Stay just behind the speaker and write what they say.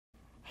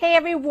Hey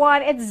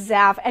everyone, it's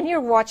Zav and you're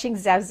watching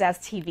Zav's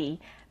TV,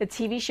 the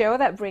TV show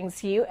that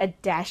brings you a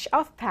dash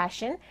of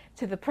passion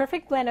to the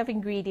perfect blend of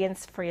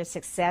ingredients for your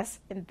success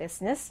in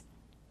business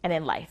and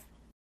in life.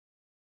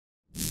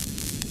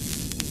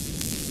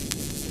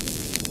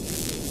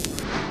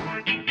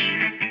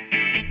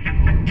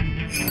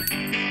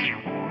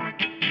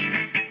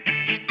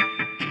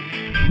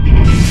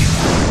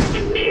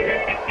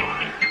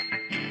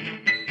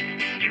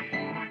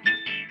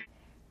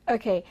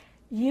 Okay,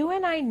 you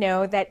and I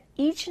know that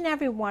each and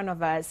every one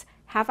of us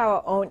have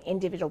our own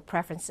individual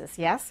preferences,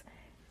 yes?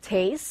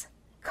 Taste,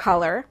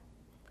 color,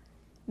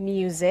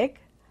 music,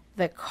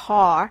 the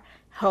car,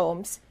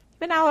 homes,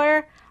 even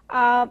our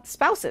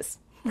spouses,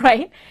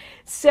 right?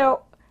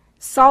 So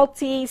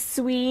salty,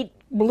 sweet,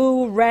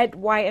 blue, red,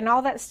 white, and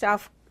all that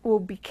stuff will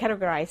be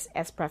categorized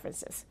as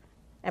preferences.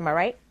 Am I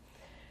right?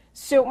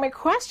 So my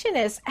question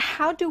is,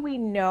 how do we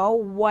know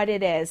what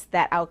it is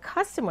that our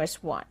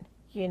customers want?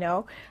 You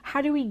know,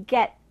 how do we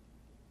get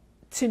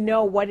to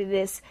know what it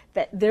is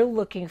that they're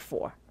looking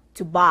for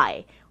to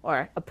buy,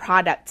 or a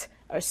product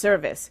or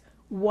service?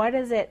 What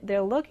is it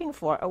they're looking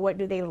for, or what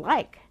do they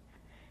like?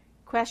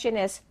 Question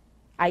is,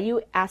 are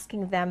you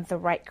asking them the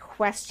right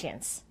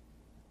questions?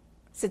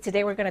 So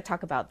today we're going to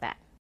talk about that.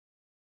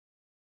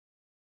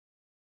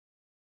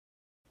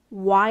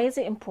 Why is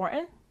it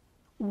important?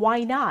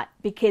 Why not?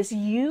 Because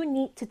you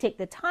need to take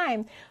the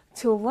time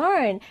to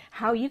learn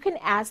how you can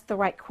ask the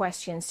right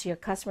questions to your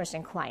customers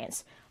and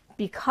clients.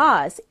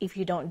 Because if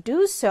you don't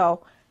do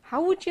so,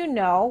 how would you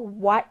know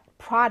what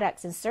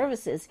products and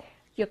services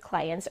your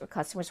clients or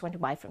customers want to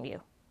buy from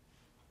you?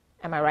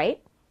 Am I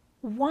right?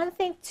 One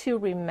thing to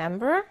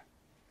remember,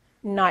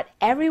 not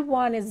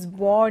everyone is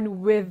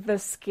born with the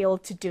skill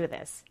to do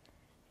this.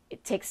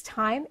 It takes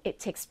time, it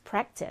takes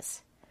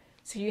practice.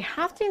 So you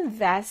have to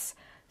invest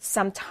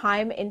some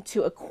time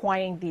into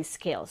acquiring these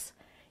skills.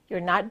 You're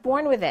not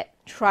born with it,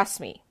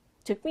 trust me.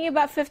 It took me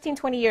about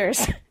 15-20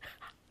 years.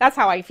 That's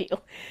how I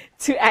feel,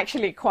 to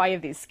actually acquire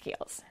these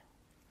skills.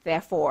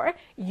 Therefore,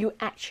 you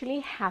actually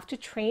have to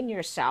train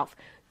yourself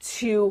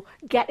to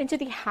get into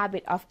the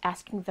habit of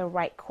asking the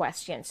right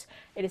questions.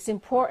 It is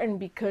important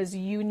because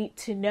you need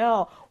to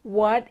know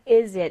what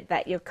is it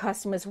that your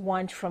customers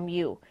want from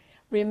you.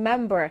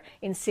 Remember,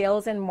 in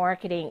sales and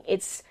marketing,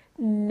 it's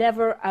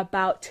never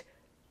about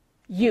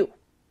you.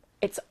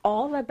 It's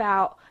all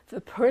about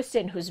the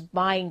person who's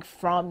buying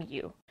from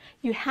you.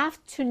 You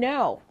have to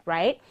know,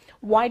 right?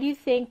 Why do you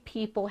think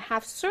people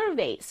have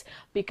surveys?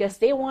 Because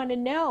they want to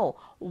know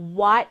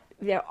what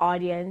their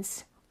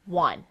audience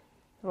want,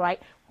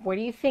 right? Where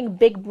do you think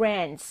big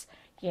brands,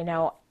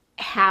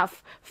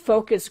 have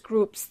focus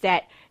groups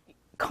that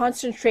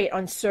concentrate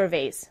on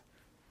surveys?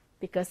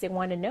 Because they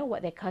want to know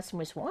what their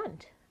customers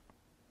want.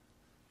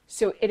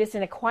 So it is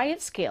an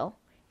acquired skill.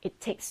 It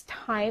takes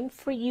time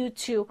for you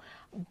to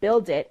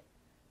build it.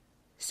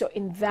 So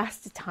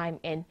invest the time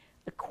in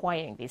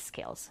acquiring these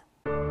skills.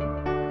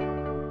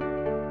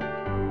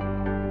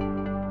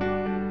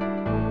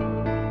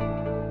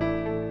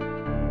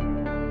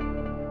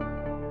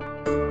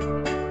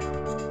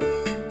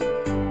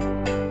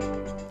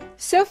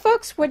 So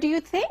folks, what do you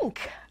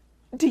think?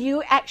 Do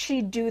you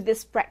actually do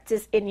this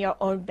practice in your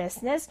own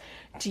business?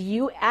 Do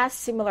you ask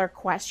similar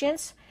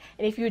questions?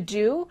 And if you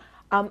do,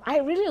 I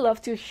really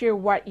love to hear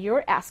what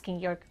you're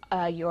asking your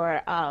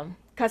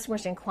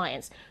customers and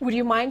clients. Would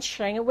you mind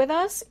sharing it with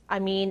us? I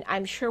mean,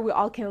 I'm sure we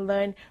all can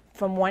learn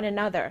from one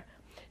another.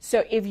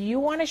 So if you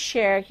want to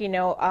share,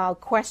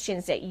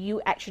 questions that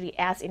you actually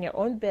ask in your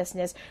own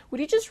business, would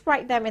you just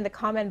write them in the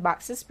comment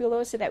boxes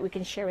below so that we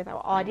can share with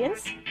our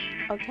audience?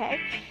 Okay.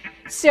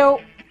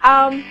 So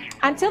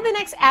until the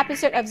next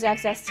episode of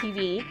Zav's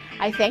TV,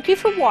 I thank you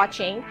for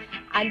watching.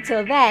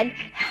 Until then,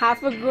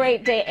 have a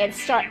great day and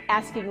start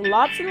asking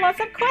lots and lots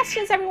of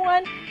questions,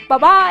 everyone.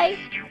 Bye-bye.